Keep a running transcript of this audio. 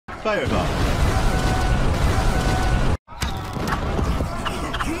Feuerwehr.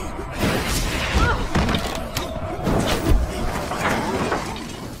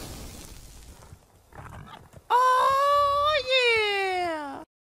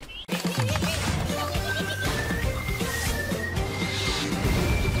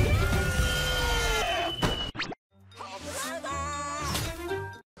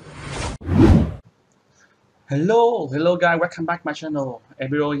 Hello guys, welcome back my channel.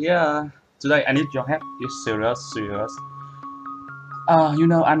 Mhero here. Today I need your help. It's serious. You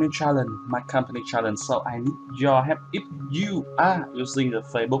know I'm in challenge, my company challenge, so I need your help. If you are using the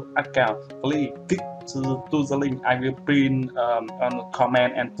Facebook account, please click to the link. I will pin on the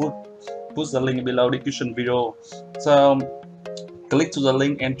comment and put the link below the description video. So click to the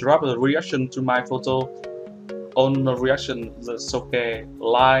link and drop a reaction to my photo. On the reaction, that's okay.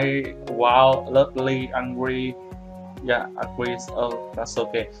 Like, wow, lovely, angry. Yeah, agree. Oh, that's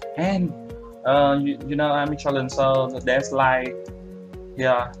okay. And you know I'm in challenge, so there's like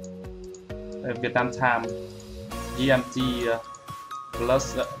here Vietnam time GMT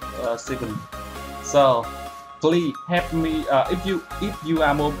plus 7. So please help me. If you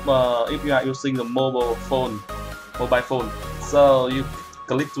are using the mobile phone, so you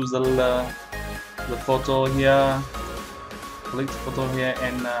click to the photo here. Click photo here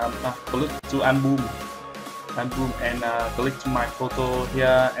and click to album and click to my photo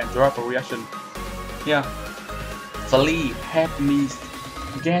here and drop a reaction here. Please help me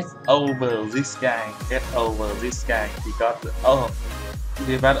get over this guy. He got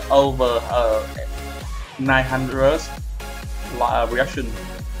over 900 reaction,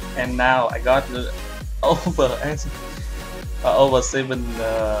 and now I got over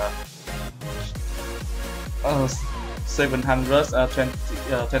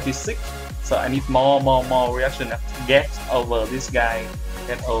 726. So I need more reaction to get over this guy.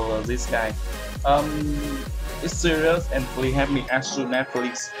 It's serious, and please help me as soon as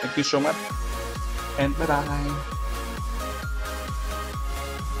please. Thank you so much, and bye bye.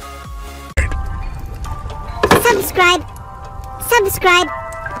 Subscribe.